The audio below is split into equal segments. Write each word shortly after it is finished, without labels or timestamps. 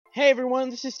Hey everyone,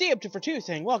 this is D.N.Andrew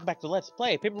saying welcome back to Let's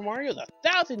Play Paper Mario the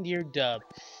 1000-Year Dub.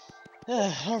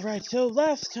 Alright, so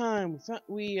last time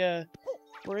we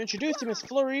were introduced to Miss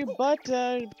Flurrie, but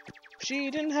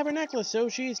she didn't have her necklace, so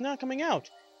she's not coming out.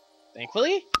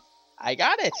 Thankfully, I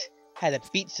got it. Had to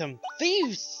beat some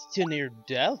thieves to near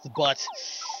death, but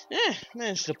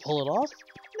managed to pull it off.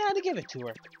 Now to give it to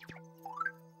her.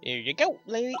 Here you go,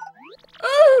 lady.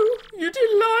 Oh, you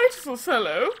delightful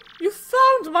fellow. You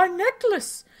found my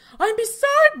necklace. I'm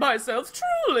beside myself,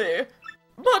 truly.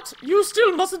 But you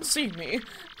still mustn't see me.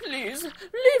 Please,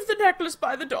 leave the necklace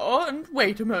by the door and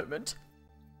wait a moment.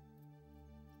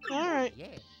 Alright.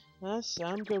 Yes,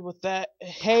 I'm good with that.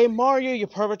 Hey, Mario, you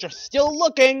perverts are still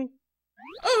looking!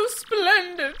 Oh,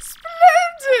 splendid,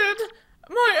 splendid!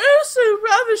 My oh so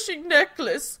ravishing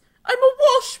necklace. I'm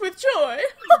awash with joy.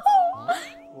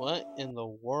 What in the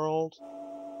world?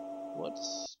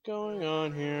 What's going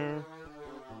on here?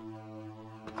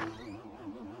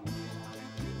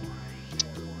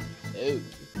 Oh.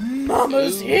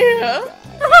 Mama's here!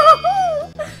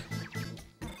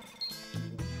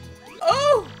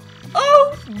 Oh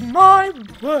my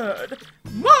word!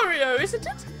 Mario, isn't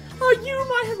it? Are you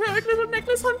my heroic little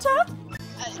necklace hunter?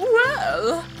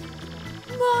 Well,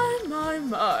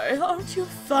 my, aren't you a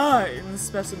fine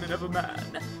specimen of a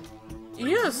man?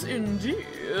 Yes,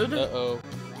 indeed. Uh-oh.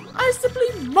 I simply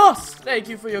must thank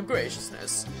you for your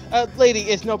graciousness. Lady,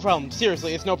 it's no problem.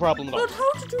 Seriously, it's no problem at all. But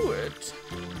how to do it?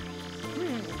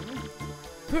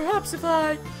 Perhaps if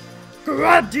I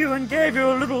grabbed you and gave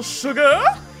you a little sugar?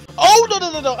 Oh,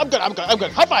 no, I'm good.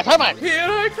 High five. Here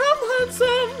I come,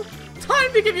 handsome.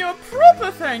 Time to give you a proper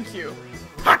thank you.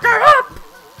 Pucker up!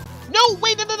 No,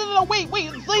 wait, no, wait,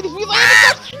 lady, we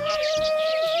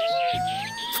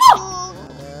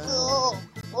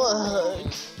Oh,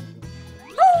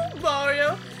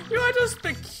 Mario, you are just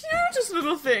the cutest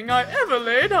little thing I ever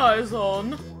laid eyes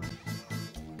on.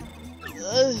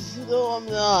 No, I'm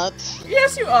not.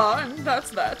 Yes, you are, and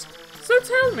that's that. So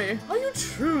tell me, are you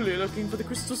truly looking for the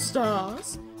crystal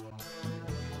stars?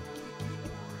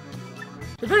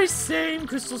 The very same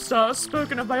crystal stars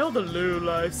spoken of by all the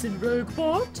lowlifes in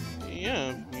Rogueport?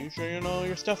 Yeah, you sure you know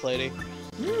your stuff, lady?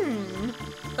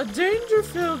 A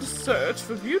danger-filled search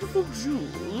for beautiful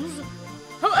jewels?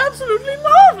 How absolutely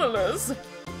marvelous!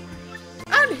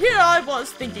 And here I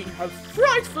was thinking how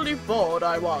frightfully bored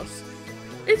I was.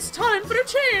 It's time for a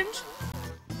change!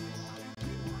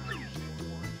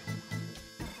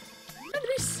 And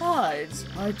besides,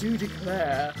 I do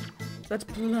declare, that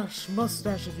plush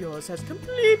mustache of yours has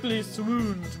completely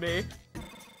swooned me.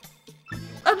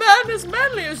 A man as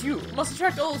manly as you must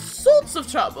attract all sorts of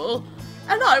trouble,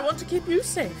 and I want to keep you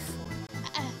safe.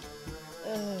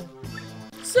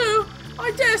 So, I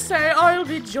dare say I'll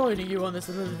be joining you on this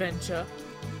little adventure.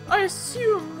 I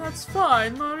assume that's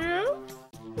fine, Mario?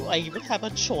 Do I even have a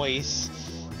choice?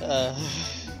 Well,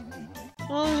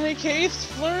 in any case,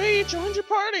 Flurrie joined your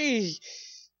party!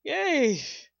 Yay!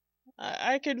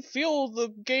 I can feel the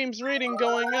game's rating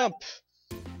going up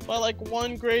by like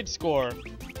 1 grade score.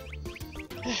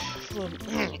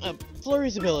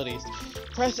 Flurrie's abilities.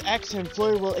 Press X and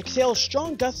Flurrie will exhale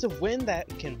strong gusts of wind that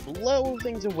can blow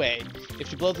things away. If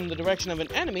she blows in the direction of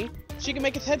an enemy, she can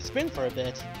make its head spin for a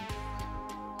bit.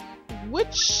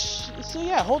 So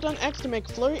yeah, hold on X to make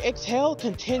Flurrie exhale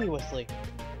continuously.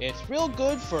 It's real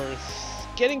good for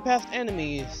getting past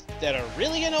enemies that are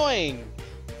really annoying.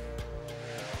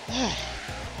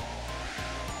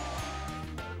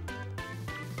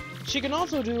 She can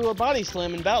also do a body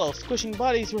slam in battle, squishing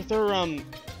bodies with her,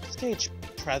 stage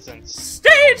presence.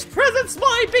 Stage presence,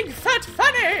 my big fat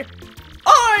fanny!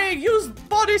 I use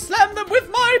body slam them with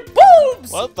my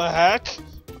boobs! What the heck?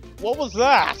 What was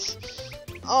that?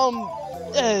 Oh,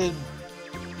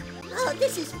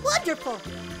 this is wonderful!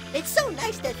 It's so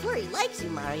nice that Flurrie likes you,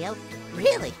 Mario.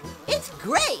 Really, it's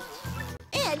great!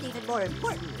 And even more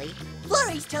importantly,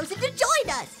 Flurrie's chosen to join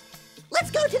us! Let's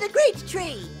go to the great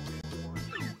tree!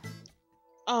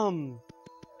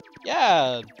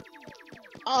 Yeah.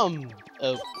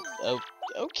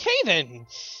 Okay then.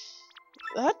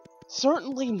 That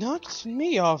certainly knocked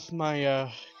me off my,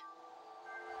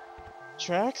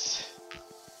 tracks.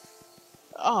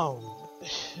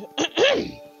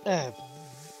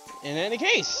 In any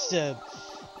case,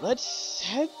 let's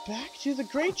head back to the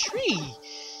great tree.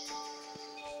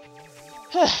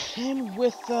 And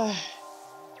with,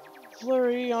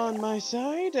 Flurrie on my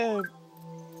side,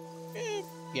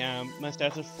 yeah, my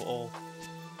stats are full.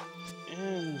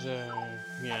 And,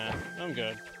 yeah, I'm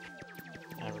good.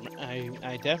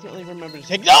 I definitely remember to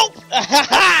take— Nope!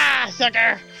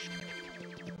 Sucker!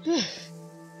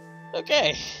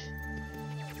 Okay.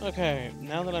 Okay,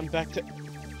 now that I'm back to—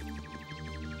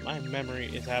 My memory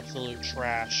is absolute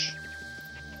trash.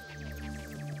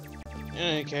 In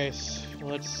any case,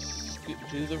 let's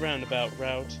do the roundabout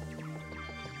route.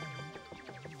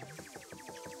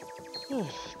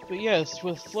 But yes,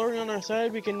 with Flurrie on our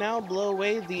side, we can now blow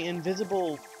away the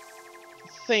invisible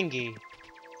thingy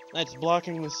that's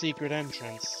blocking the secret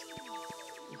entrance.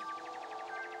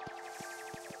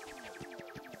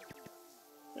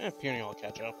 Puni will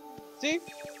catch up. See?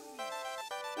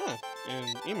 An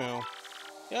email.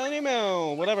 Got an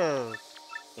email, whatever.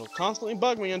 It'll constantly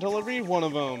bug me until I read one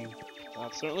of them.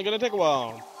 That's certainly gonna take a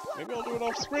while. Maybe I'll do it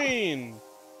off screen.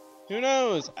 Who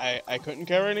knows? I couldn't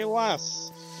care any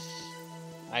less.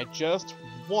 I just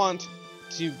want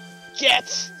to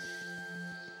get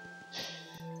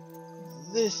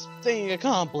this thing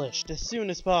accomplished as soon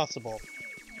as possible.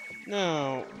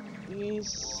 Now, he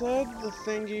said the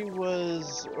thingy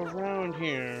was around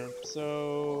here,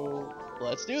 so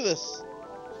let's do this.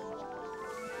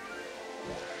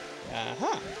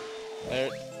 Aha! There.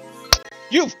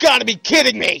 You've got to be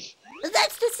kidding me!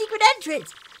 That's the secret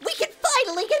entrance! We can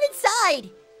finally get inside!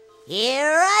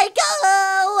 Here I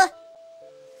go!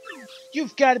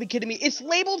 You've got to be kidding me! It's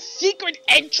labeled secret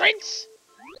entrance?!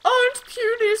 Aren't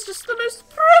Punies just the most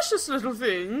precious little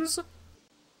things?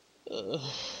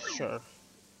 Sure.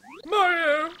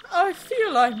 Mario, I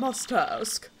feel I must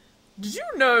ask. Did you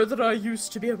know that I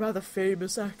used to be a rather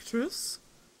famous actress?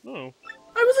 Oh.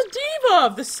 I was a diva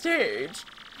of the stage.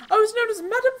 I was known as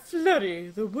Madame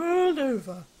Flurrie the world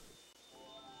over.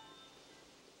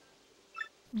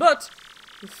 But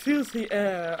the filthy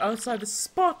air outside the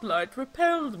spotlight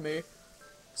repelled me,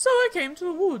 so I came to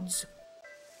the woods.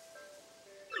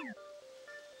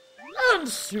 And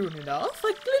soon enough,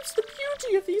 I glimpsed the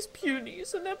beauty of these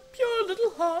Punies and their pure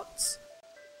little hearts.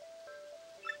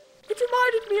 It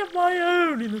reminded me of my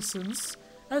own innocence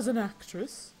as an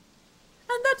actress,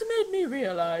 and that made me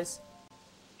realize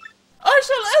I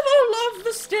shall ever love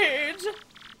the stage.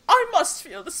 I must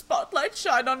feel the spotlight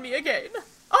shine on me again.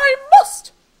 I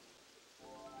must!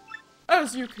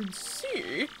 As you can see,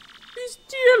 these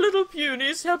dear little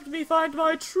Punies helped me find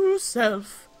my true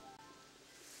self.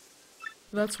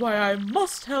 That's why I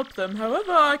must help them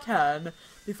however I can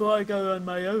before I go on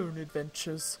my own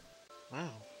adventures.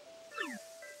 Wow.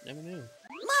 Never knew.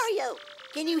 Mario,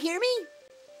 can you hear me?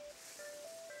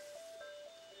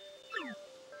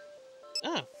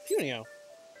 Ah, Punio.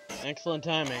 Excellent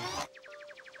timing.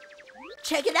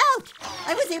 Check it out!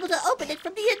 I was able to open it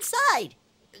from the inside!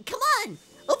 Come on,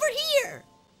 over here!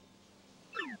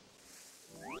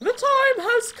 The time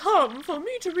has come for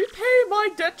me to repay my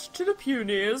debt to the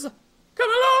Punies. Come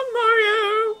along,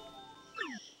 Mario!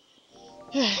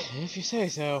 If you say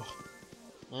so.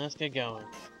 Let's get going.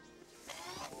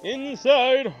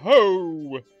 Inside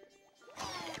ho!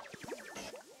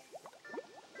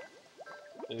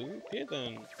 Okay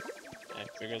then. I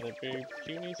figured there'd be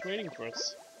Punies waiting for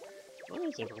us. Where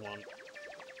is everyone?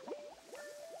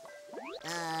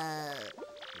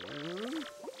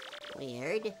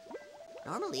 Weird.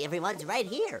 Normally everyone's right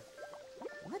here.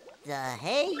 What the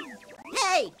hey?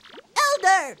 Hey!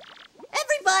 Elder!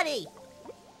 Everybody!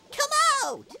 Come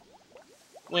out!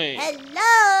 Wait.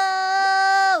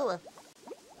 Hello!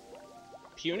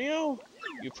 Punio?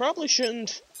 You probably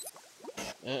shouldn't...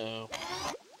 Uh-oh.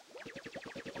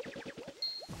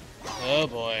 Oh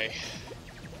boy.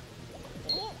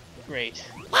 Great.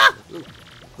 Ah!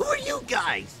 Who are you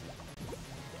guys?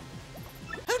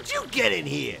 How'd you get in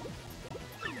here?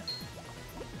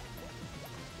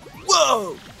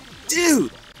 Whoa!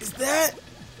 Dude!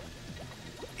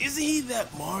 Isn't he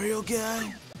that Mario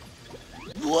guy?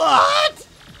 What?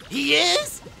 He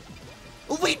is?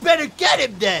 Well, we'd better get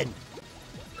him then!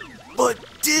 But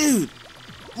dude!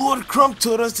 Lord Crump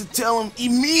told us to tell him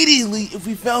immediately if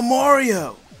we found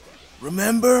Mario!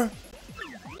 Remember?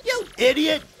 You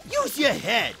idiot! Use your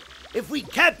head! If we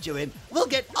capture him, we'll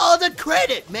get all the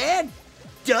credit, man!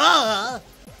 Duh!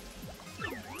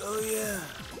 Oh yeah.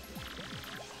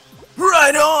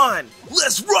 Right on!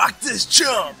 Let's rock this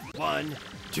jump! 1,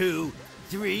 2,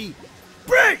 3,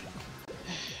 break!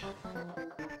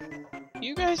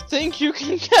 You guys think you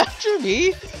can capture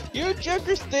me? You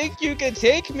jokers think you can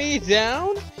take me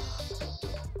down?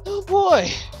 Oh boy,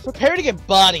 prepare to get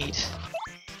bodied.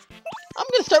 I'm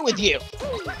gonna start with you.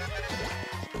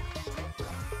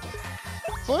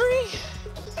 Flurrie?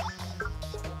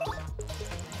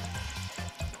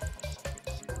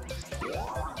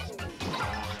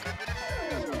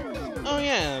 Oh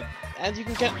yeah, as you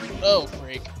can get— oh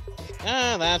freak.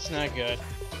 Ah, that's not good.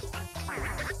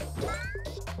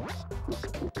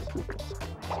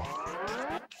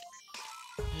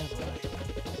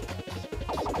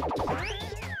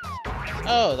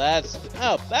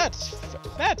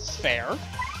 that's fair.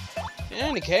 In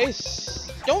any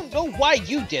case, don't know why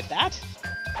you did that.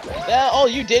 All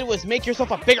you did was make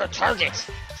yourself a bigger target.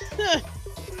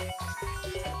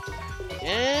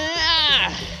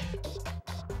 Yeah.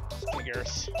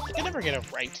 Figures. You can never get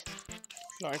it right.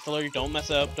 Alright, Flurrie, don't mess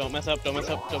up, don't mess up, don't mess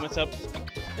up, don't mess up.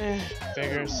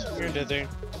 Figures. You're dizzy.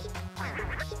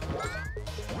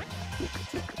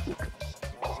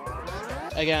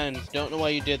 Again, don't know why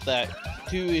you did that.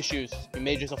 2 issues. You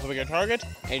made yourself a bigger target,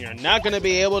 and you're not gonna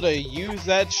be able to use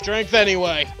that strength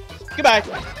anyway. Goodbye.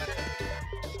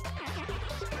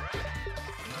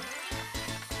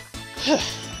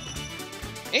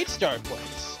 8 star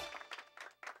points.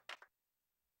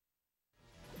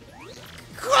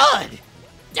 Crud!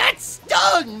 That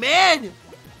stung, man!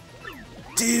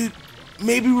 Dude,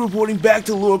 maybe reporting back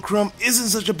to Lord Crumb isn't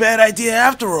such a bad idea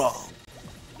after all.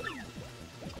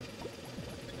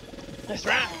 That's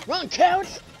right. Run,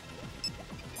 cowards!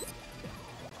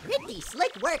 Pretty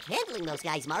slick work handling those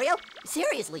guys, Mario.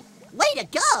 Seriously, way to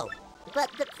go!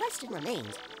 But the question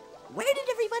remains, where did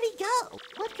everybody go?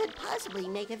 What could possibly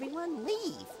make everyone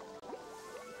leave?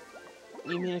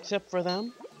 You mean except for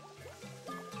them?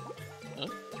 Huh?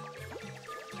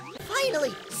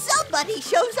 Finally, somebody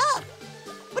shows up!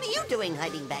 What are you doing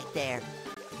hiding back there?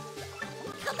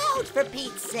 Come out, for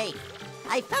Pete's sake!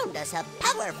 I found us a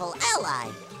powerful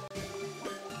ally!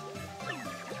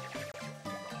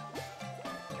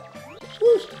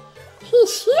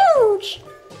 He's huge!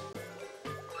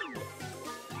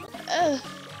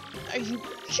 Are you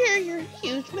sure your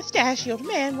huge mustachioed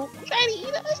man won't try to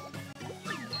eat us?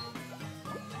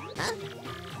 Huh?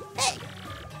 Hey!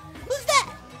 Who's that?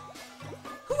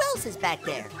 Who else is back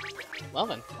there? Well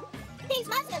then. He's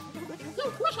massive!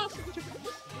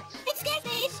 It scares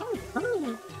me! So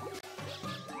funny!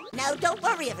 Now don't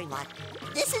worry, everyone.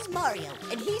 This is Mario,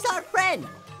 and he's our friend.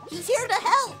 He's here to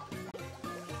help.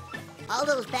 All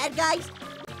those bad guys,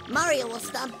 Mario will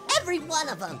stomp every one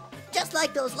of them, just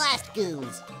like those last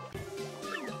goons.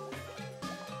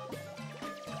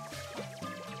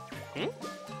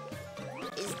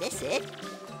 Is this it?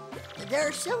 There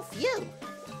are so few.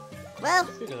 Well,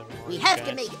 we have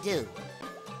to make do.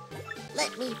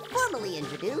 Let me formally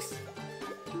introduce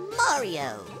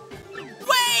Mario.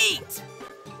 Wait!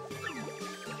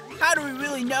 How do we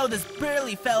really know this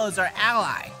burly fellow's our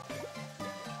ally?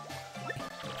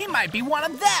 He might be one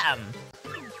of them!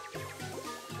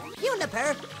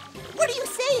 Puniper, what are you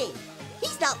saying?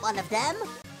 He's not one of them.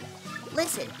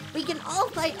 Listen, we can all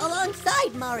fight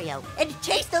alongside Mario and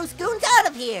chase those goons out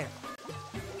of here.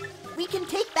 We can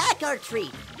take back our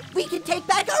treat. We can take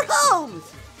back our homes.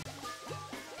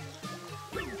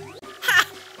 Ha!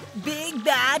 Big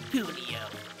bad Punio.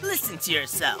 Listen to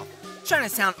yourself. Trying to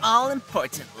sound all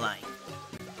important like.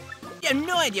 You have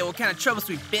no idea what kind of troubles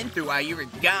we've been through while you were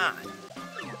gone.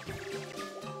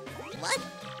 What?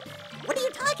 What are you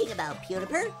talking about,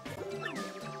 Puniper?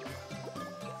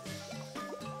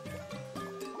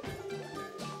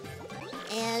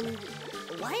 And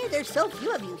why are there so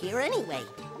few of you here anyway?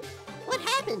 What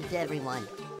happened to everyone?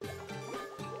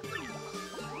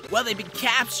 Well, they've been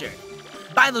captured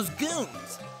by those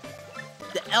goons.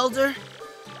 The Elder,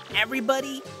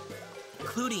 everybody,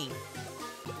 including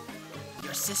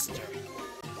your sister.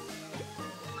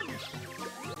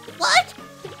 What?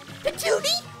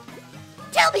 Petuni?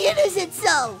 Tell me it isn't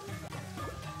so!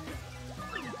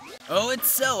 Oh, it's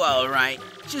so alright.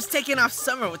 She was taking off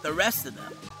summer with the rest of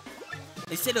them.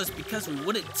 They said it was because we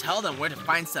wouldn't tell them where to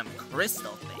find some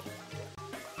crystal thing.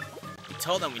 We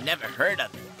told them we never heard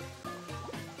of it.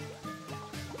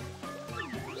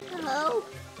 Oh,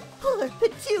 poor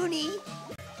Petuni.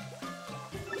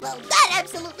 Well, that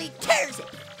absolutely tears it.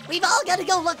 We've all got to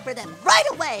go look for them right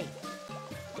away.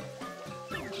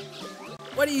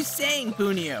 What are you saying,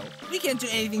 Punio? We can't do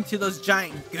anything to those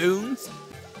giant goons.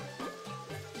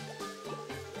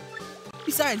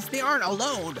 Besides, they aren't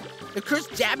alone. The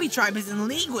cursed Jabby tribe is in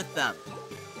league with them.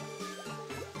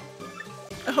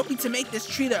 They're hoping to make this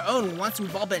tree their own once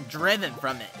we've all been driven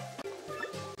from it.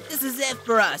 This is it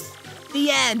for us. The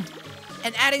end.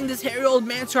 And adding this hairy old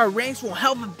man to our ranks will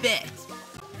help a bit.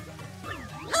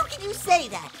 How can you say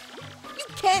that? You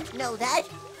can't know that.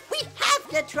 We have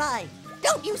to try.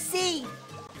 Don't you see?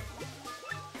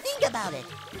 Think about it.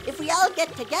 If we all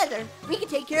get together, we can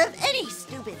take care of any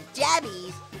stupid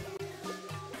jabbies.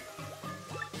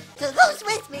 So who's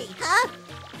with me, huh?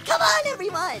 Come on,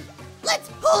 everyone! Let's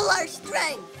pool our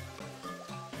strength!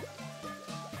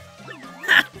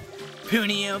 Ha!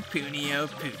 Punio, Punio,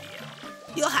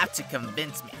 Punio. You'll have to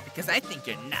convince me, because I think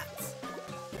you're nuts.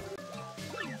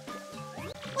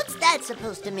 What's that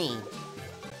supposed to mean?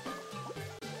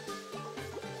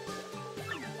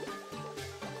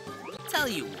 Tell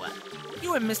you what,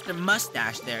 you and Mr.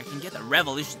 Mustache there can get the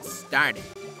revolution started.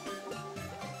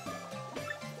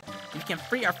 We can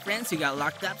free our friends who got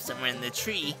locked up somewhere in the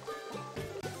tree.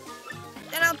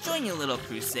 Then I'll join your little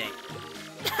crusade.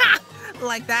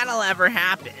 Like that'll ever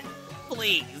happen.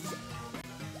 Please.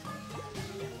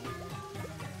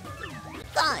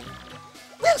 Fine.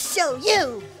 We'll show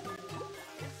you.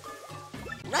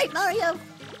 Right, Mario?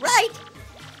 Right?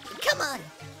 Come on.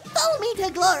 Follow me to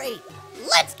glory.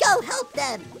 Let's go help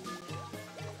them.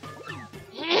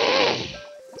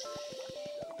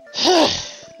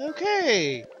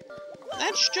 Okay.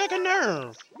 That struck a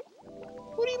nerve.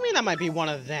 What do you mean I might be one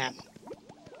of them?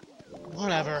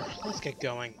 Whatever. Let's get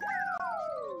going.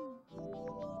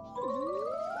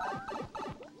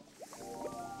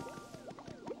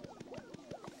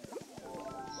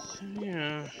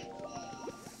 Yeah.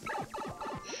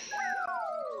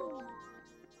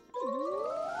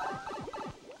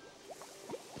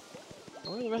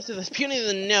 Or the rest of this puny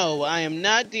to know I am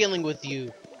not dealing with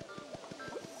you.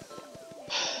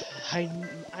 I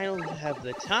don't have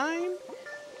the time,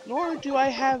 nor do I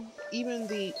have even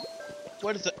the...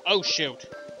 What is it? Oh, shoot.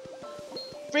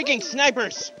 Freaking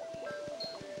snipers!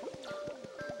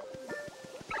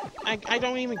 I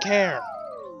don't even care.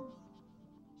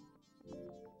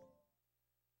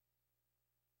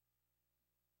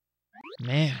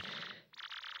 Man,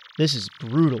 this is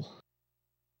brutal.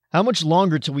 How much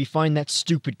longer till we find that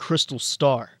stupid crystal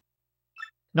star?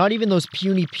 Not even those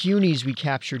puny punies we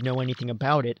captured know anything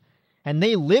about it, and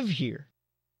they live here.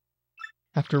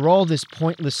 After all this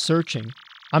pointless searching,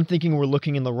 I'm thinking we're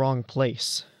looking in the wrong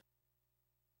place.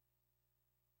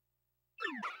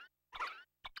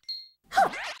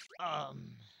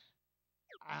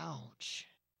 Ouch.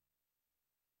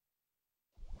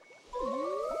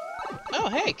 Oh,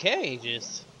 hey,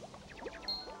 cages.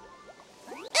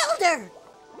 Elder!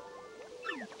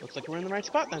 Looks like we're in the right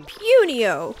spot then.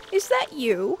 Punio, is that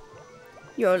you?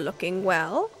 You're looking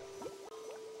well.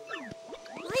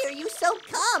 Why are you so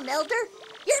calm, Elder?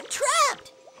 You're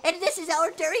trapped! And this is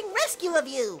our daring rescue of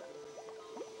you!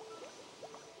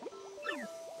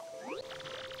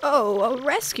 Oh, a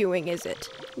rescuing, is it?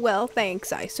 Well,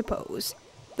 thanks, I suppose.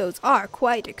 Those are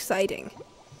quite exciting.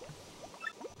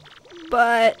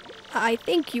 But I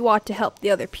think you ought to help the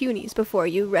other punies before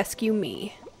you rescue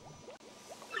me.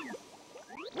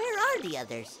 Where are the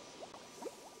others?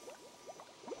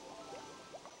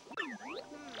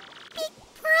 Big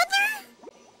brother?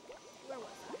 Where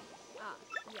was I? Ah,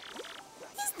 yes.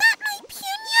 Is that my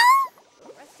Punio?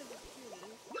 The rest of the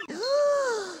punies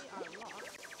are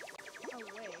locked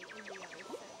away in the other set.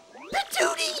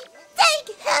 Petuni! Thank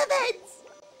heavens!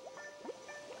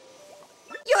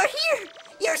 You're here!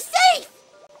 You're safe!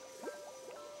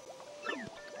 I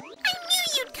knew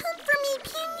you'd come for me,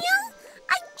 Punio.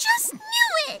 I just knew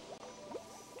it.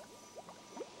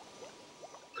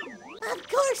 Of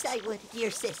course I would,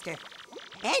 dear sister.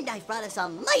 And I've brought us a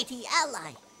mighty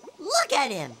ally. Look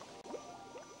at him!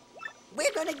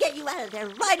 We're gonna get you out of there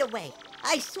right away.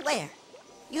 I swear.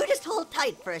 You just hold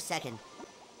tight for a second.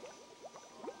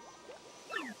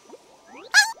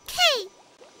 Okay.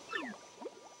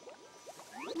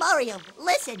 Mario,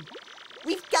 listen.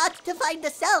 We've got to find the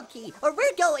cell key, or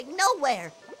we're going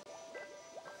nowhere.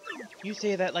 You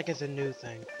say that like it's a new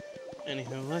thing.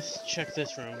 Anywho, let's check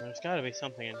this room. There's gotta be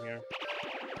something in here.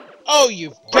 Oh,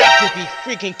 you've got to be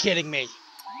freaking kidding me!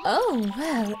 Oh,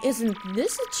 well, isn't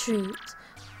this a treat?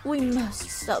 We must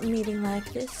stop meeting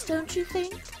like this, don't you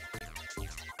think?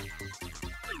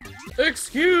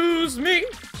 Excuse me?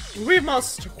 We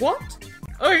must what?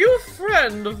 Are you a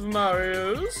friend of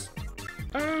Mario's?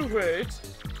 Oh, wait.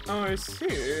 I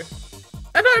see.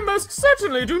 And I most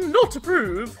certainly do not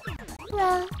approve.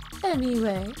 Well,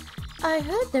 anyway, I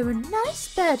heard there were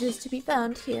nice badges to be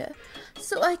found here,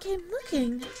 so I came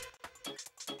looking.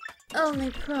 Only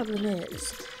problem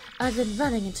is, I've been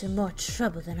running into more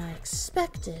trouble than I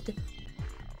expected.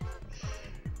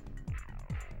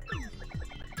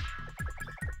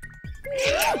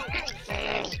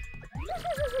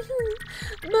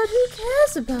 But who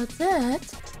cares about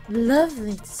that?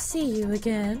 Lovely to see you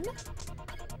again.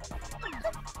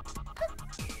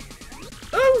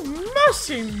 Oh,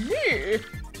 mercy me!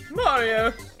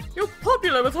 Mario, you're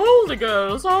popular with older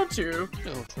girls, aren't you?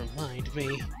 Don't remind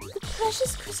me. The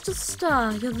precious crystal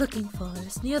star you're looking for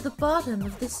is near the bottom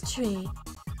of this tree.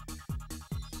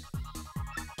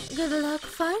 Good luck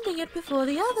finding it before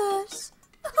the others.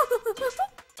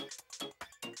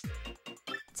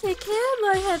 Take care,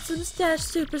 my handsome stash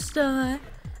superstar.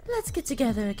 Let's get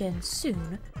together again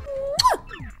soon.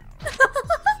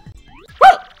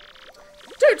 Well,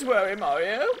 don't worry,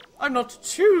 Mario. I'm not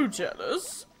too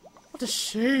jealous. What What a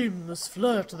shameless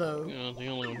flirt, though. You're the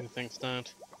only one who thinks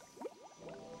that.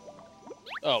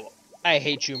 Oh, I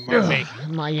hate you, Murphy.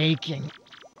 My aching.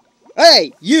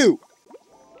 Hey, you!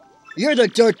 You're the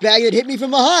dirtbag that hit me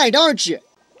from behind, aren't you?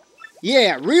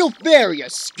 Yeah, real fair, you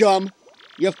scum.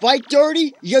 You fight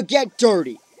dirty, you get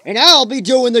dirty. And I'll be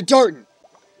doing the dirtin'.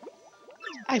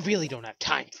 I really don't have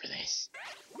time for this.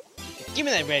 Give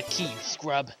me that red key, you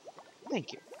scrub.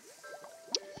 Thank you.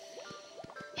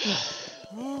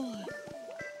 Well,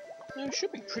 there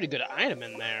should be a pretty good item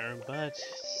in there, but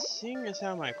seeing as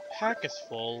how my pack is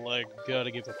full, I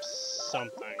gotta give up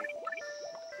something.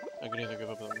 I could either give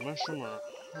up a mushroom or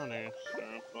honey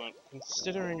syrup, but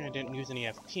considering I didn't use any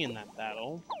FP in that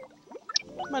battle,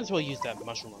 might as well use that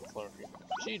mushroom on Flurrie.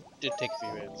 She did take a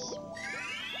few hits.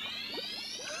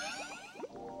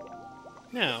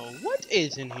 Now, what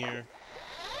is in here?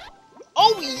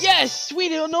 Oh yes!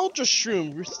 Sweet and Ultra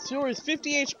Shroom! Restores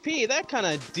 50 HP! That kind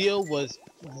of deal was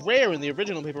rare in the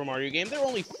original Paper Mario game. There were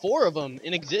only 4 of them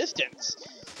in existence.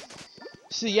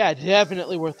 So yeah,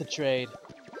 definitely worth the trade.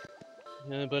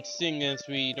 But seeing as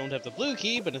we don't have the blue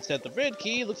key, but instead the red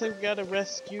key, looks like we gotta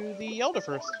rescue the Elder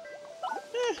first.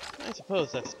 I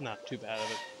suppose that's not too bad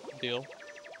of a deal.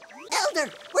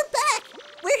 Elder, we're back!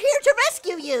 We're here to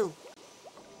rescue you!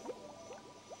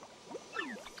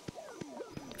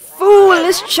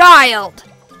 Foolish child!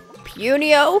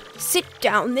 Punio, sit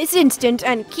down this instant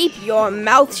and keep your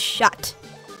mouth shut.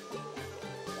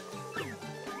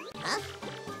 Huh?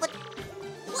 What?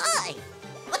 Why?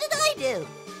 What did I do?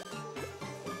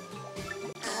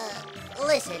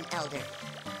 Listen, Elder.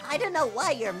 I don't know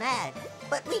why you're mad,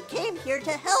 but we came here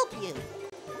to help you.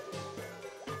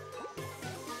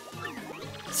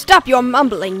 Stop your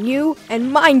mumbling, you,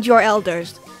 and mind your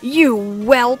elders, you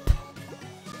whelp!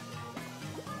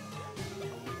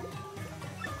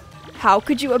 How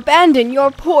could you abandon your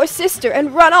poor sister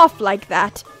and run off like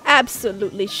that?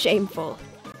 Absolutely shameful.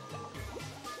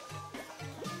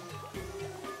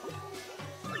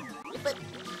 But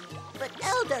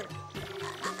Elder,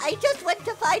 I just went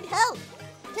to find help,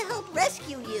 to help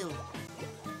rescue you.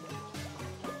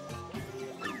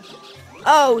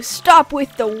 Oh, stop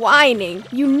with the whining.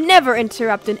 You never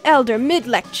interrupt an elder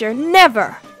mid-lecture,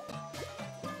 never.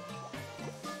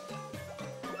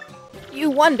 You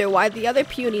wonder why the other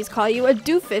punies call you a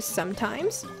doofus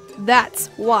sometimes? That's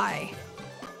why.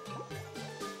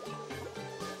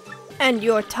 And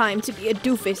your time to be a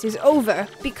doofus is over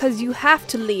because you have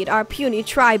to lead our puny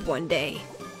tribe one day.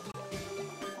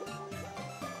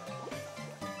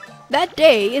 That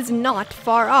day is not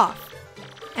far off.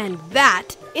 And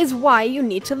that is why you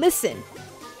need to listen.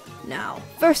 Now,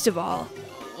 first of all...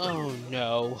 Oh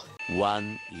no.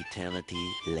 One eternity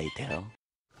later.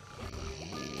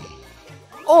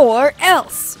 Or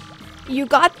else. You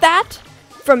got that?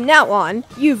 From now on,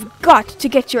 you've got to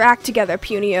get your act together,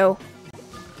 Punio.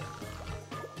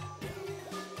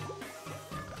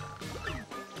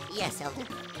 Yes, Elder.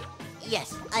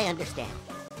 Yes, I understand.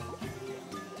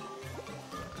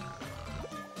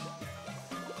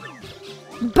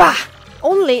 Bah!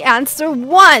 Only answer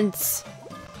once!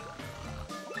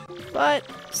 But,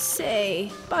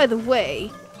 say, by the way,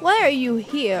 why are you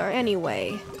here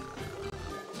anyway?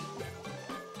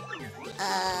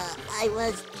 I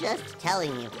was just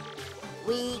telling you.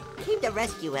 We came to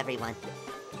rescue everyone.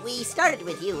 We started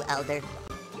with you, Elder.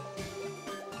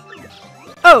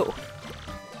 Oh!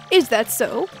 Is that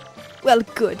so? Well,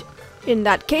 good. In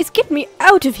that case, get me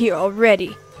out of here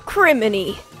already.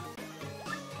 Criminy!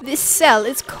 This cell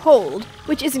is cold,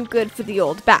 which isn't good for the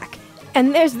old back.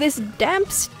 And there's this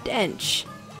damp stench.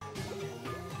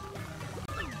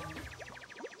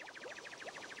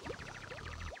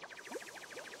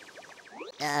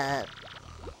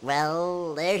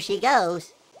 Well, there she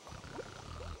goes.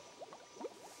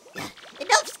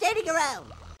 Enough standing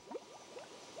around!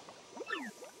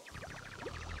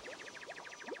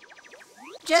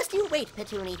 Just you wait,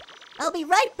 Petuni. I'll be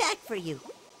right back for you.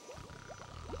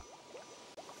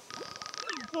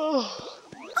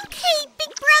 Okay,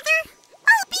 big brother.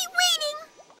 I'll be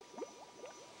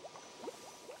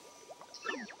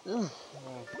waiting.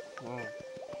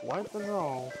 Wipe it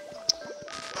all.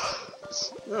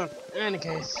 In any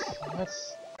case, we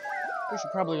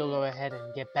should probably go ahead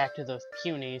and get back to those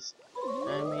punies.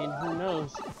 I mean, who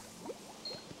knows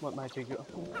what might be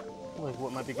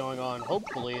going on.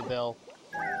 Hopefully they'll...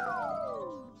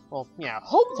 Well, yeah,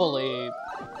 hopefully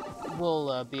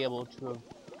we'll be able to...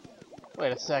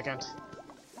 Wait a second.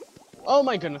 Oh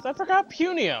my goodness, I forgot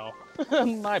Punio!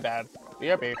 My bad.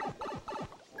 BRB.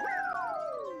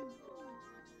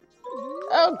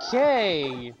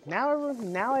 Okay,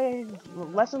 now I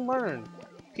lesson learned.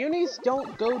 Punis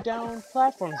don't go down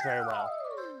platforms very well.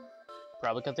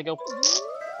 Probably because they go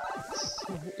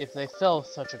if they fell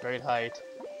such a great height.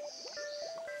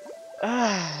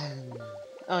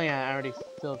 Oh yeah, I already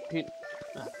filled there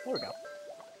we go.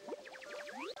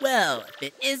 Well, if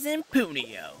it isn't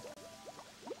Punio.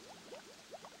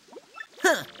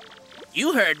 Huh,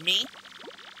 you heard me.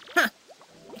 Huh,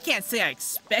 I can't say I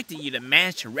expected you to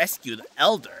manage to rescue the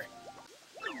Elder.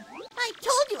 I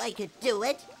told you I could do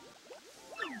it.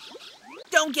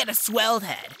 Don't get a swelled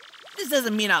head. This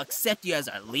doesn't mean I'll accept you as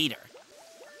our leader.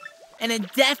 And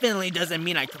it definitely doesn't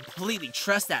mean I completely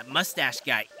trust that mustache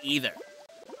guy either.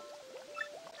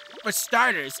 For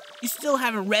starters, you still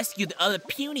haven't rescued the other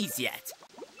Punis yet.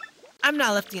 I'm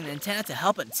not lifting an antenna to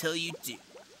help until you do.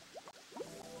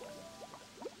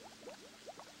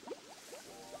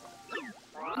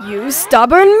 You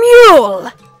stubborn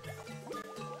mule!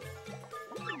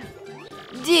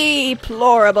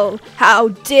 Deplorable! How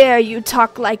dare you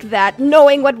talk like that,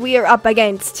 knowing what we are up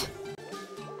against?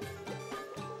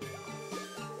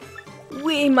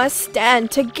 We must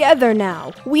stand together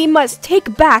now. We must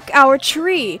take back our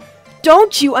tree.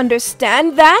 Don't you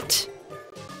understand that?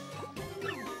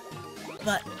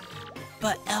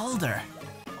 But Elder...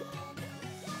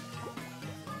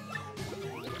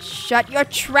 Shut your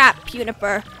trap,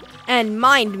 Puniper. And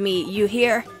mind me, you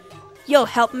hear? You'll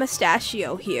help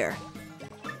Mustachio here.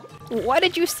 What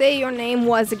did you say your name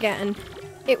was again?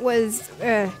 It was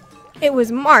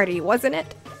Marty, wasn't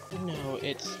it? No,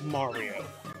 it's Mario.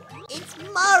 It's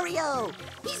Mario!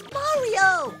 He's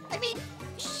Mario! I mean,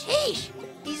 sheesh!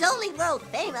 He's only world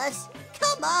famous!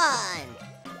 Come on!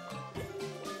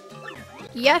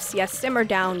 Yes, simmer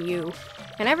down, you.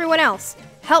 And everyone else,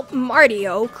 help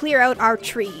Martio clear out our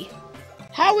tree.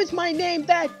 How is my name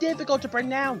that difficult to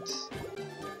pronounce?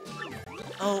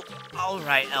 Oh,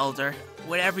 alright, Elder.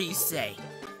 Whatever you say.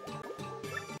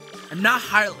 I'm not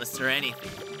heartless or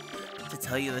anything. To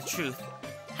tell you the truth,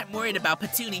 I'm worried about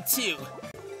Petuni too.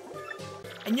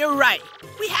 And you're right,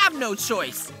 we have no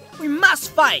choice. We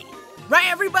must fight. Right,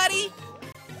 everybody?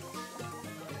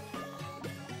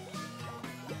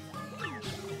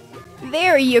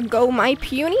 There you go, my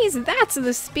Punis. That's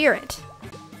the spirit.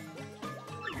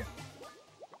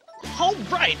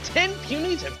 Alright, 10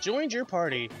 Punis have joined your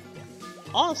party.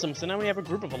 Awesome, so now we have a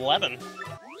group of 11.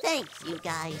 Thanks, you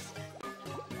guys.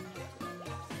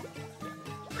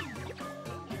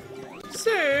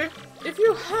 Say, if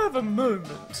you have a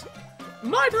moment,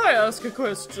 might I ask a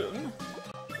question?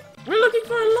 We're looking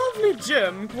for a lovely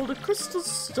gem called a crystal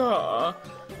star.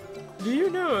 Do you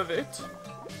know of it?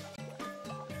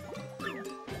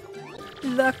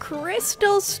 The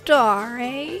crystal star,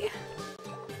 eh?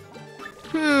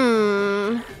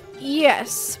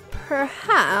 Yes,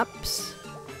 perhaps.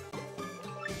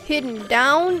 Hidden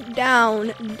down,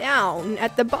 down, down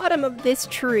at the bottom of this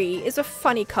tree is a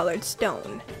funny colored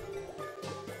stone.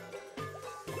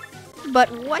 But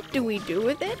what do we do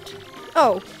with it?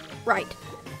 Oh, right.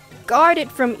 Guard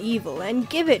it from evil and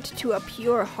give it to a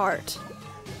pure heart.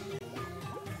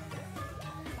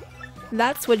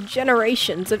 That's what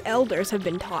generations of elders have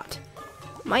been taught.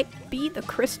 Might be the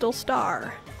crystal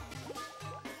star.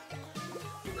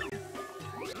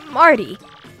 Marty,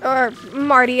 or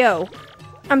Martio,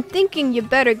 I'm thinking you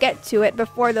better get to it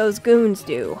before those goons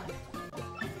do.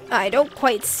 I don't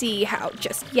quite see how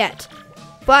just yet,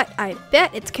 but I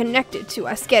bet it's connected to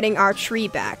us getting our tree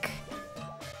back.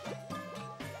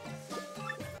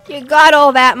 You got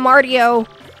all that, Martio?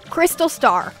 Crystal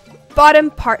star,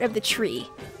 bottom part of the tree.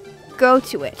 Go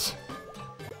to it.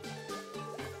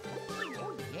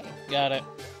 Got it.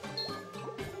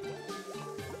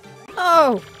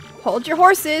 Oh, hold your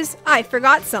horses. I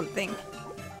forgot something.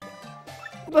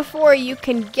 Before you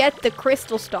can get the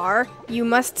crystal star, you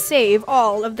must save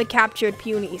all of the captured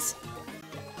Punis.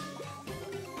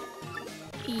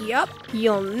 Yup,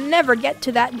 you'll never get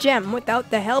to that gem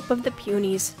without the help of the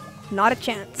Punis. Not a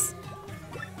chance.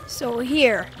 So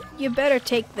here, you better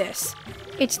take this.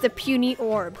 It's the Puni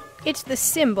orb. It's the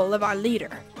symbol of our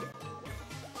leader.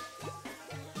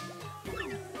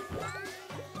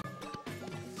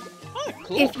 Oh,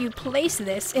 cool. If you place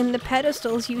this in the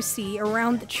pedestals you see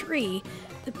around the tree,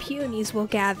 the Punis will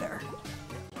gather.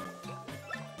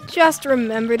 Just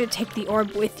remember to take the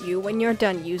orb with you when you're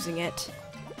done using it.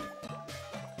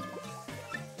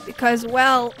 Because,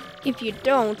 well, if you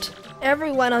don't,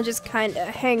 everyone will just kinda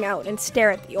hang out and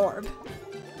stare at the orb.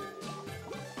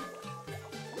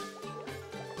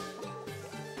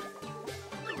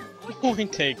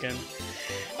 Point taken.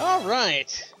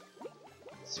 Alright.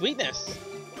 Sweetness.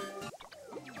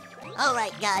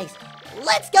 Alright, guys.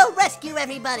 Let's go rescue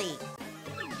everybody!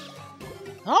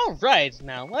 Alright,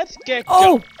 now let's get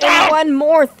Oh, and one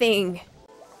more thing.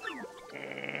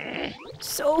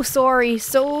 So sorry,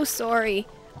 so sorry.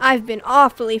 I've been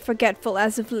awfully forgetful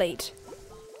as of late.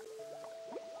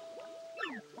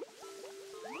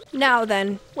 Now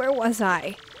then, where was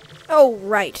I? Oh,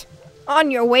 right.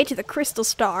 On your way to the Crystal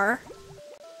Star.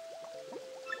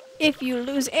 If you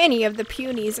lose any of the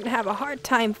Punies and have a hard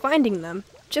time finding them,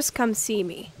 just come see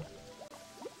me.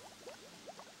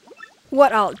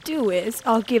 What I'll do is,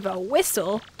 I'll give a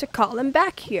whistle to call him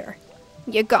back here.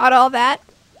 You got all that?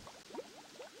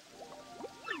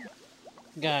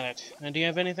 Got it. And do you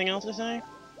have anything else to say?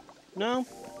 No?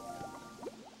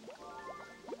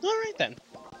 Alright then.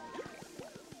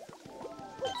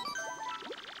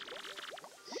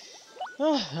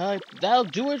 Oh, that'll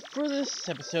do it for this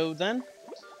episode then.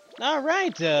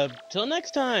 Alright, till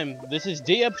next time, this is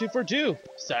D.N.Andrew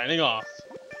signing off.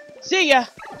 See ya!